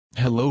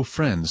Hello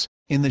friends,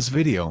 in this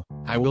video,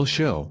 I will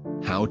show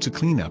how to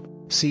clean up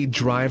C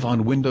drive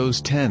on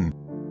Windows 10.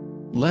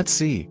 Let's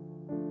see.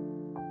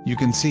 You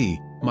can see,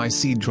 my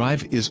C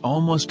drive is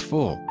almost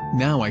full.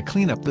 Now I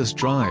clean up this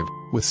drive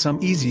with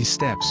some easy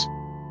steps.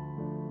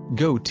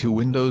 Go to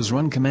Windows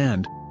Run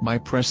command by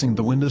pressing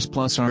the Windows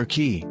plus R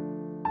key.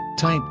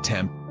 Type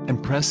temp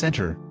and press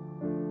enter.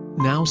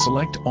 Now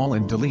select all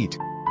and delete.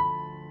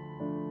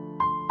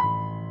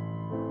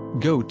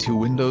 Go to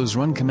Windows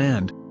Run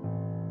command.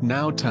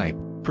 Now type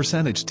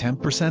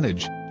 %temp %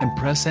 and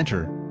press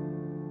enter.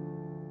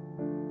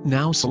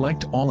 Now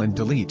select all and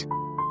delete.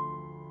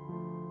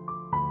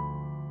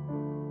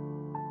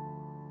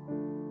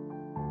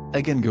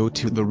 Again go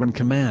to the Run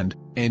command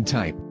and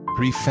type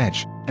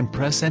prefetch and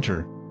press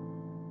enter.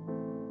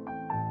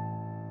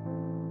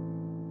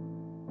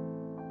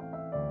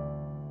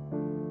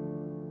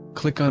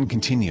 Click on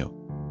continue.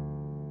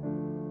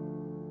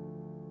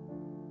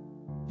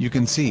 You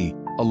can see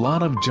a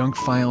lot of junk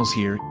files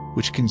here,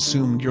 which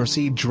consumed your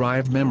C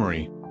drive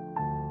memory.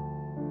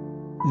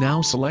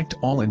 Now select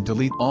all and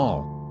delete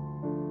all.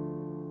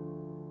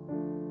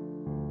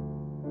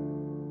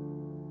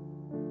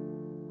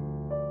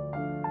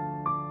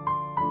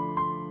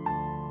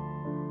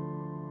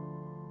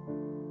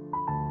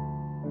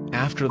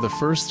 After the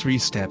first 3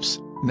 steps,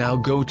 now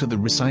go to the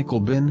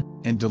recycle bin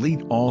and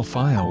delete all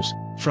files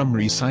from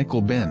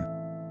recycle bin.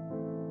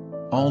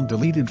 All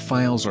deleted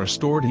files are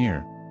stored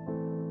here.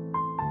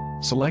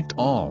 Select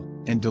all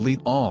and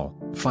delete all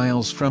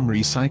files from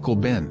recycle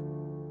bin.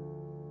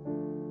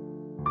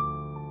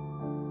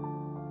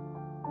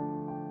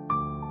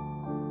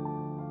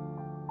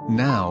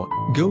 Now,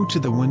 go to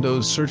the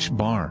Windows search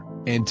bar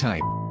and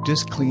type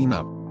disk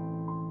cleanup.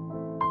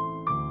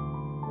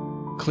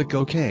 Click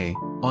OK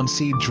on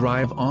C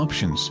drive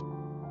options.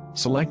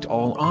 Select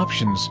all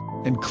options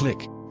and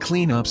click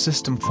Clean up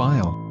system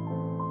file.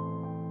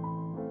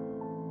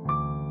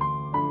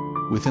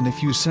 Within a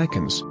few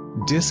seconds,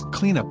 disk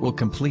cleanup will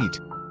complete.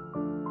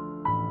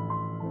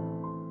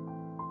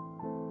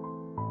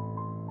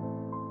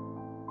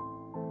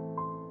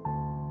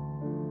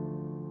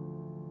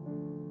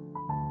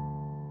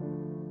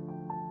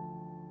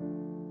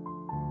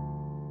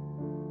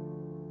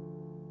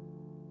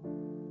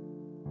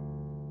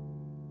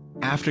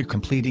 After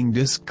completing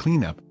disk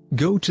cleanup,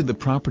 go to the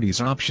Properties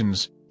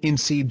options in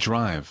C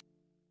drive.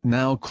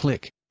 Now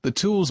click the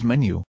Tools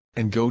menu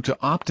and go to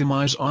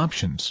Optimize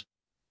options.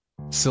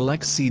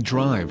 Select C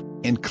drive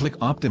and click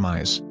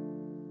Optimize.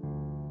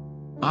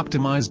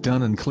 Optimize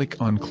done and click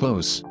on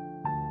Close.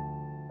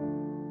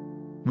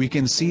 We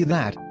can see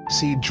that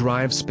C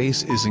drive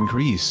space is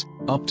increased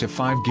up to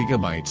 5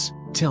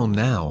 GB till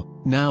now.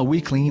 Now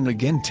we clean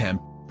again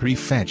temp,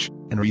 prefetch,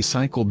 and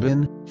recycle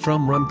bin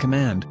from Run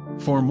command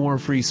for more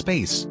free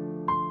space.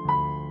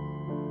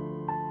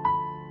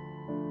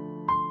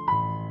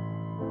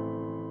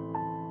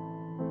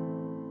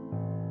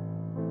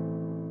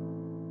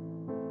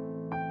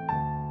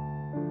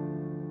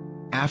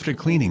 After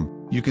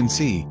cleaning, you can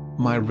see,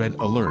 my red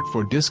alert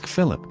for disk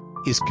fill-up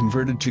is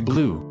converted to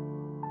blue.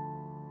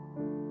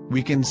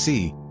 We can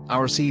see,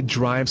 our C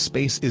drive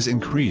space is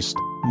increased,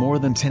 more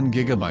than 10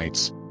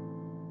 GB.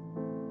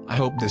 I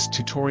hope this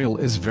tutorial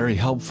is very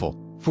helpful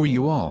for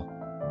you all.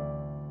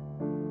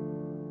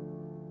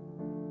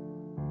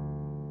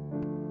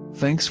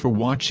 Thanks for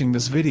watching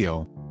this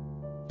video.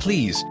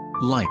 Please,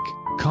 like,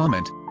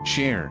 comment,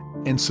 share,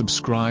 and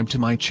subscribe to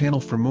my channel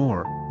for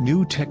more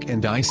new tech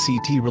and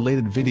ICT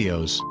related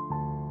videos.